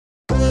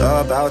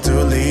about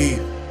to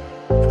leave,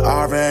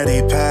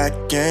 already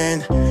packing.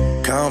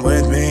 Come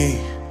with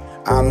me,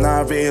 I'm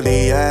not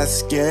really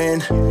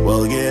asking.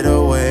 We'll get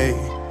away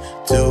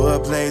to a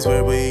place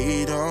where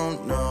we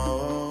don't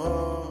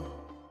know.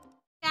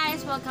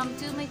 Guys, welcome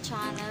to my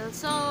channel.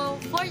 So,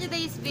 for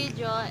today's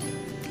video,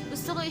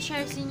 gusto ko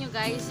i-share sa inyo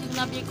guys yung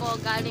nabili ko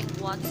galing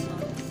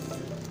Watsons.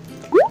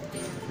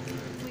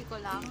 Uwi ko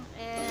lang.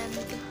 And,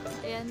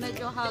 ayan,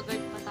 medyo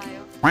haggard pa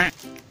tayo.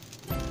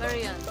 Pero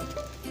yan,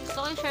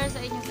 gusto ko i-share sa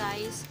inyo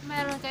guys.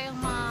 Meron kayong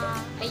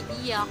mga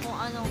idea kung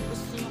anong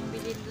gusto nyong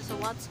bilhin doon sa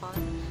Watsons.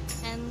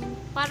 And,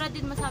 para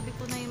din masabi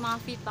ko na yung mga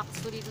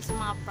feedbacks ko dito sa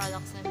mga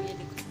products na bilhin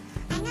ko.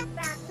 I'm not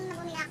proud kung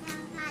nabumilak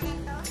ng mga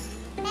ganito.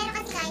 Pero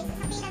kasi guys,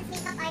 sa freelance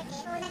makeup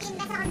artist, so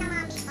nag-invest ako ng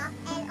mga makeup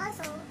and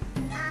also,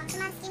 sa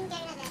mga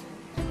skincare na din,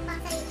 yung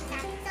pang sarili sa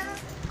akin. So,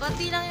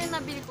 konti lang yung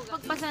nabili ko.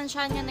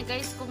 Pagpasensya nyo na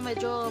guys kung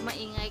medyo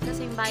maingay kasi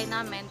yung bahay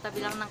namin, tabi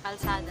lang ng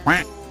kalsada. So,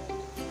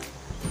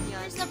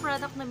 yun. First na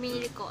product na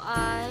binili ko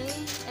ay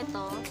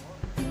ito,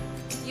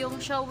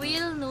 yung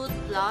Shawill Nude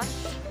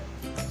Blush.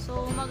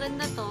 So,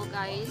 maganda to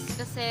guys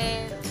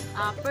kasi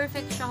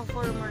perfect siya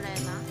for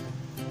morena.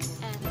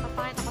 And,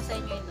 papakita ko sa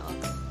inyo yung loob.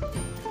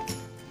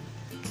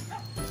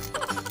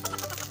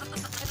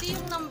 Ito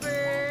yung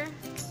number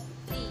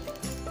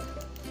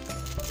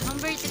 3.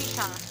 Number 3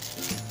 siya.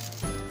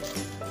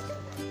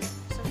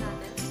 Saan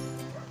natin?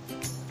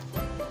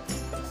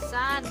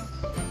 Saan?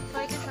 So,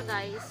 ito siya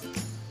guys.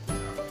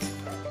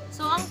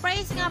 So, ang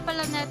price nga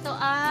pala nito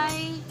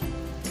ay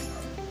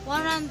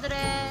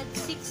 160.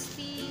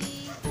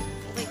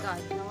 Oh my god,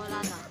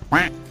 nawala na.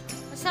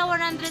 Basta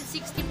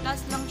 160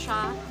 plus lang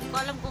siya. Hindi ko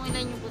alam kung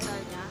ilan yung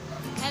butal niya.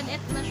 And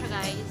ito na siya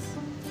guys.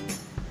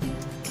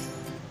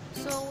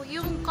 So,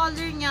 yung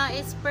color niya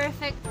is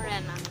perfect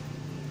morena.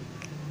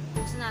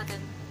 Buksan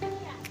natin.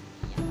 Ayan.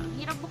 Ang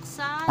hirap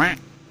buksan.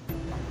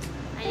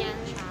 Ayan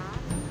siya.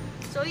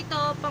 So,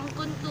 ito pang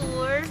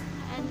contour.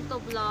 And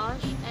ito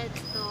blush. And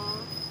ito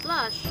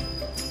blush.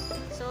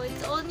 So,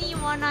 it's only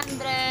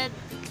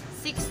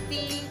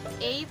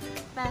 168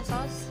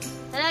 pesos.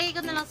 Lalagay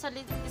ko na lang sa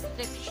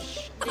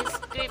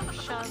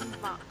description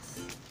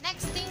box.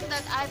 Next thing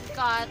that I've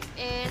got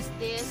is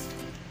this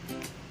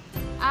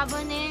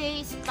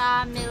Abonne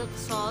Spa Milk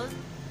Salt.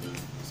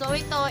 So,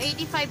 ito,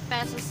 85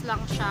 pesos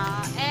lang siya.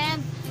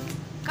 And,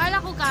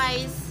 kala ko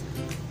guys,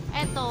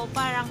 ito,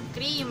 parang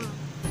cream.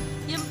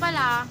 Yun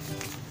pala,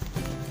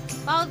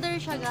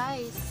 powder siya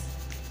guys.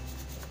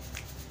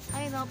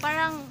 Ayun o,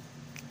 parang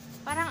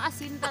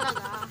asin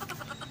talaga.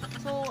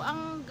 So,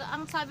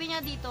 ang sabi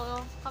niya dito,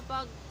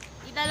 kapag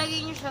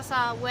ilalagay niyo siya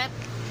sa wet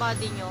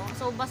body nyo,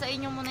 so,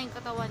 basahin nyo muna yung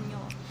katawan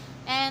nyo.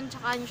 And,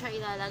 tsaka nyo siya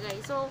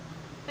ilalagay. So,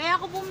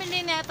 kaya ako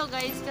bumili nito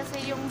guys,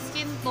 kasi yung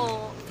skin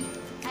ko,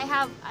 I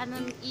have an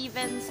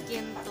uneven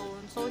skin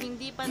tone. So,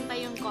 hindi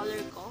pantay yung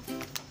color ko.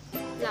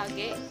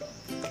 Lagi.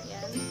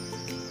 Yan.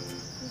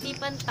 Hindi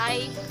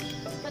pantay.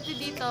 Pati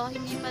dito,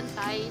 hindi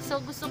pantay.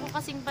 So, gusto ko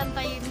kasing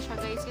pantayin siya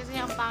guys, kasi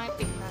ang pangit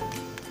tignan.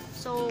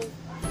 So,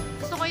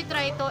 gusto ko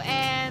i-try ito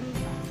and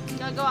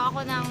gagawa ako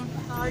ng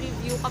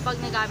review kapag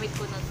nagamit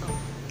ko na to.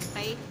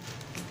 Okay?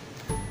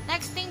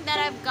 Next thing that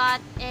I've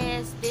got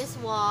is this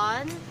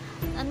one.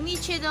 A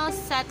Nichido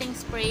setting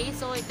spray.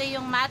 So, ito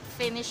yung matte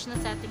finish na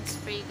setting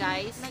spray,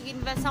 guys.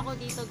 Nag-invest ako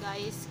dito,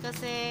 guys,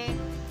 kasi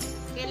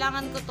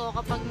kailangan ko to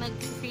kapag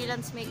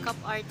nag-freelance makeup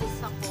artist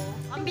ako.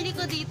 Ang bili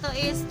ko dito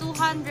is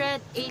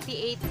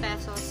 288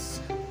 pesos.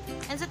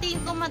 And sa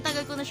tingin ko,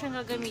 matagal ko na siyang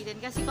gagamitin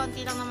kasi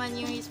konti lang naman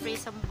yung spray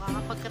sa mukha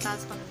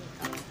pagkatapos ko ng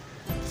makeup.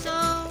 So,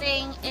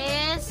 thing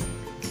is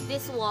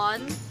this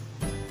one.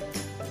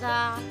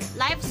 The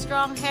Life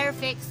Strong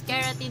Hairfix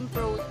Keratin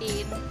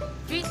Protein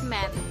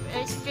Treatment,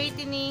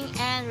 straightening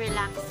and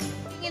relaxing.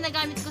 Yung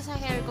ginagamit ko sa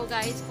hair ko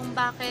guys, kung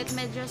bakit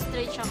medyo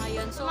straight siya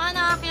ngayon. So, mga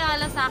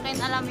nakakilala sa akin,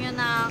 alam nyo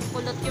na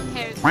kulot yung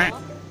hair ko.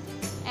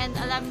 And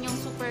alam nyo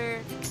super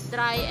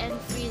dry and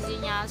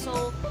frizzy niya.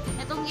 So,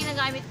 itong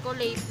ginagamit ko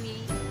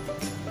lately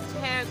sa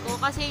hair ko,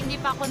 kasi hindi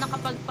pa ako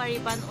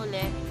nakapagpariban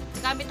uli.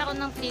 Gamit ako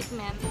ng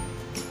treatment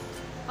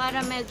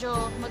para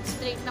medyo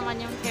mag-straight naman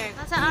yung hair.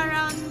 Nasa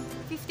around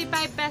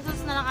 55 pesos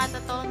na lang ata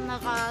to,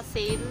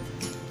 naka-sale.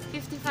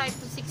 55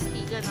 to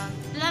 60, ganon.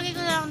 Lagi ko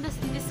na lang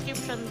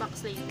description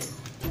box later.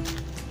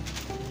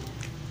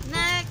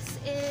 Next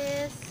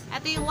is,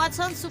 ito yung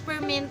Watsons Super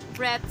Mint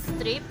Breath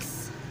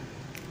Strips.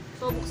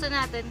 So, buksan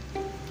natin.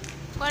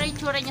 Kung ano yung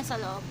tsura niya sa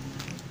loob.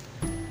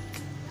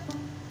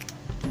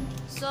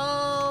 So,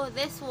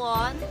 this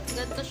one,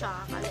 ganito siya,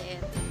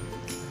 kaliit.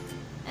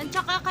 And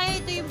tsaka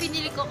kaya ito yung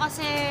binili ko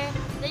kasi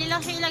dali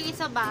lang siya ilagay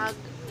sa bag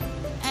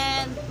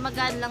and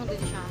magaan lang din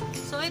siya.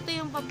 So, ito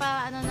yung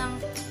ano ng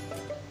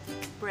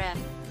breath.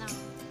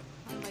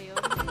 Ano ba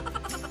yun?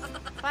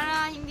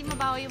 Para hindi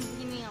mabaho yung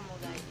hininga mo,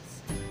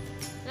 guys.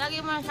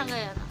 Lagyan mo na siyang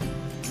ganyan.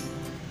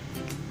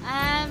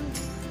 And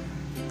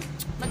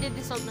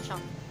madidissolve na siya.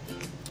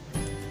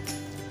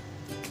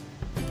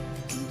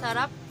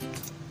 Sarap.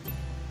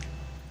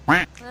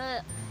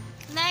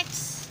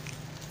 Next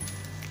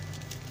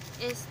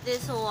is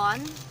this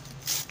one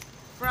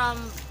from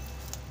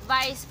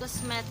Vice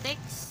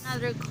Cosmetics,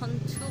 another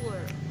contour.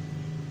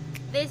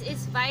 This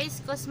is Vice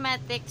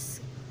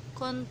Cosmetics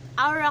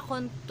Aura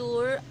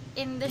Contour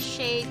in the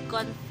shade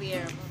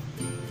Confeeeerm.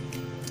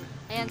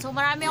 Ayan, so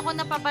marami ako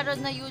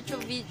napapanood na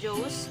YouTube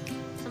videos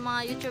sa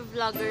mga YouTube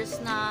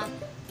vloggers na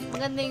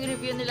maganda yung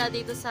review nila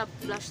dito sa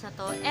blush na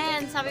to.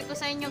 And sabi ko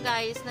sa inyo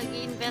guys,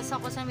 nag-i-invest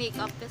ako sa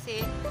makeup kasi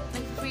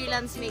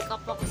nag-freelance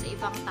makeup ako sa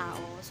ibang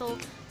tao. So,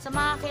 sa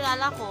mga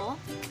kilala ko,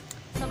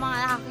 sa mga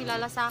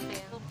nakakilala sa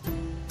akin,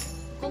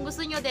 kung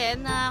gusto nyo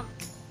din na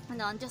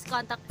just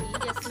contact me,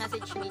 just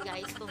message me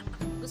guys kung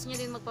gusto nyo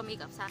din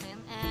magpa-makeup sa akin.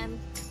 And,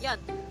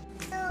 yun.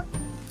 So,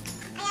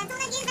 ayan. So,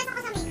 nag-invest ako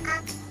sa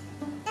makeup.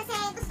 Kasi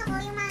gusto ko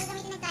yung mga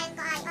gamitin ng client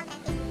ko ay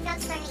authentic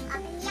drugstore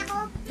makeup. Hindi ako,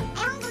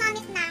 ayokong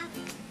gumamit ng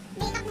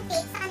makeup na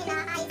fake sa kanila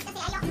kahit kasi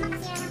ayokong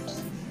makasira ng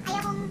face.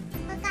 Ayokong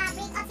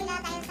magka-break out sila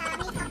dahil sa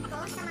makeup ko,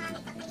 sa mga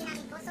makeup na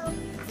ginamit ko. So,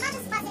 as much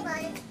as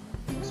possible,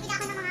 bibili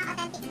ako ng mga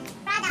authentic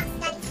products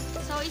guys.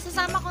 So,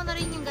 isasama ko na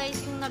rin yung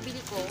guys yung nabili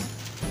ko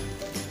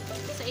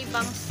sa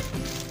ibang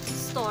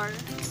store.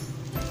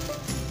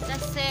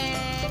 Kasi,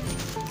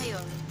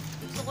 ayun,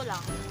 gusto ko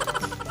lang.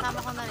 Sama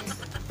ko na rin.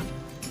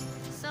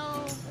 So,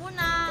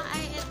 una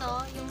ay ito,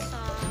 yung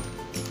sa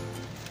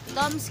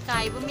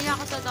Domesky. Bumili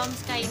ako sa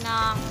Domesky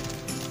ng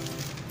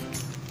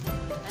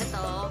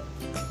ito,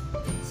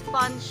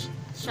 sponge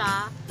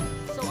siya.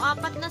 So,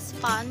 4 na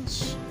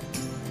sponge.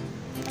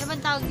 Ano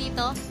bang tawag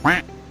dito?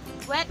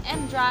 Wet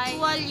and dry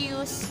dual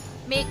use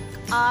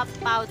makeup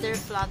powder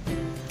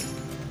flutter.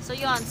 So,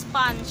 yun,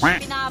 sponge.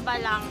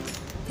 Pinaba lang.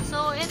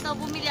 So, ito,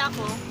 bumili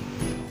ako.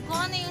 Kung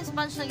ano yung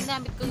sponge na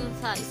ginamit ko dun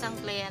sa isang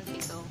kliyente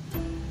ko,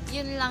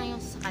 yun lang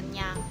yung sa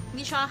kanya.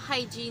 Hindi siya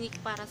hygienic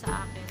para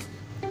sa akin.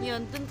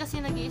 Yun, dun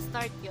kasi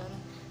nag-i-start yun,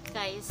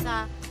 guys,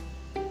 sa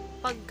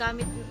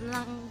paggamit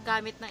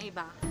ng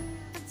iba.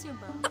 That's yun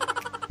ba?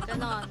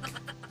 Ganon.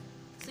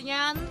 So,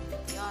 yan.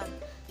 Yun.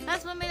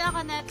 Tapos, bumili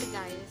ako neto,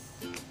 guys.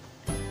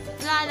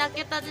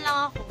 Lalakitan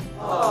lang ako.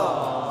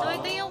 So,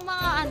 ito yung mga,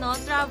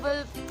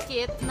 travel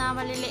kit na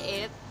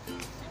maliliit.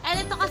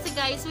 And ito kasi,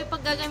 guys, may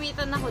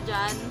paggagamitan ako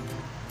dyan.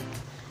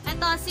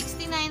 Ito,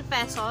 69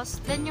 pesos.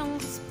 Then, yung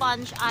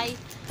sponge ay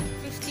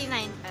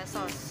 59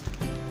 pesos.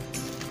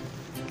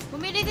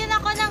 Bumili din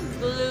ako ng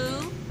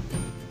glue.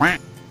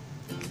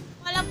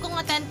 Alam kong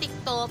authentic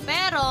to,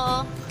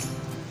 pero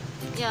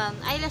yan,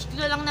 eyelash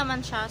glue lang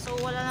naman siya. So,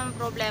 wala namang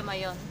problema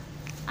yon.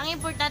 Ang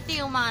importante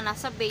yung mga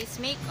nasa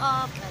base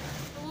makeup.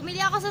 So,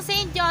 bumili ako sa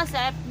St.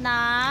 Joseph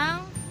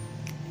ng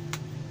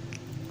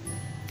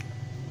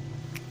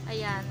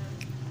ayan,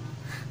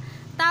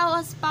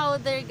 tawas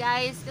powder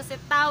guys, kasi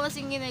tawas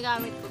yung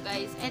ginagamit ko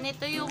guys. And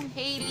ito yung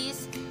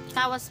Haileys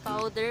tawas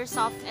powder,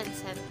 soft and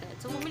scented.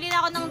 So bumili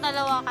na ako ng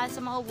dalawa kasi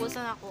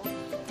maubusan ako.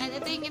 And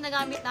ito yung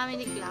ginagamit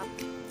namin ni Clap.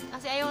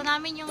 Kasi ayaw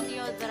namin yung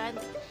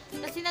deodorant.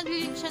 Kasi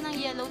naglilip siya ng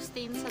yellow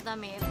stain sa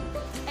damit.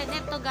 And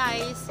ito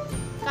guys,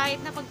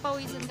 kahit na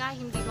pagpawisan ka,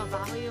 hindi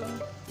mabaho yung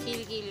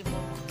kilikili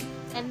mo.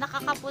 And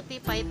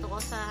nakakaputi pa ito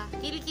sa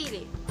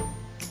kilikili.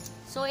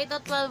 So ito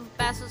 12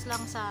 pesos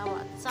lang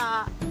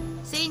sa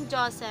St.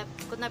 Joseph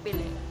ko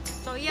nabili.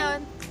 So,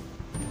 yun.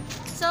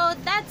 So,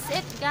 that's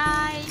it,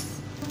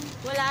 guys.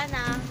 Wala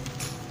na.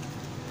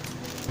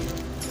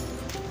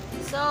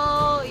 So,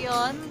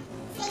 yun.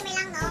 Disclaimer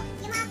lang, no?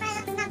 Yung mga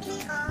products na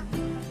binili ko,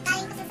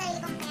 galing ko sa sarili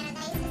kong pera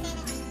dahil kasi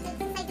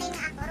nag-sideline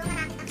na ako,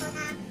 rumarakit ako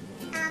na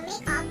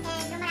makeup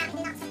and rumarakit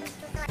din ako sa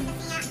tutor.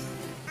 Kasi nga,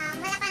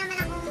 wala pa naman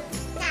akong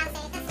klase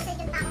kasi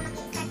susunod pa ako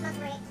mag-start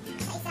mag-work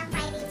sa isang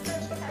private school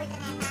dito sa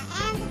Urdaneta.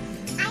 And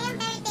I am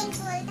very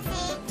thankful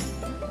kasi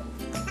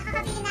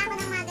nakakabili na ako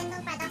ng mga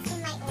gandong products in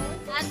my own.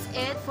 That's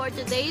it for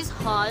today's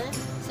haul.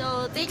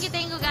 So, thank you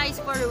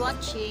guys for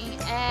watching.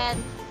 And,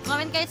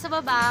 comment kayo sa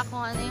baba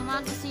kung ano yung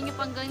mga gusto nyo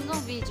pang gawin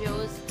kong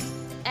videos.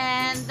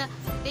 And,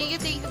 thank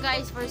you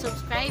guys for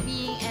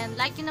subscribing. And,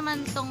 like nyo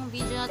naman tong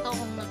video na to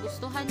kung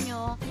nagustuhan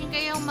nyo. Huwag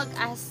kayong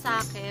mag-ask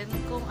sa akin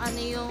kung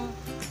ano yung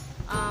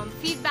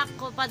feedback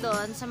ko pa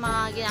doon sa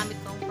mga ginamit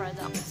kong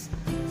products.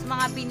 Sa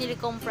mga binili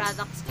kong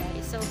products,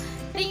 guys. So,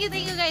 thank you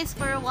guys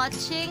for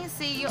watching.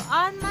 See you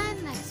on my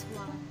next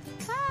one.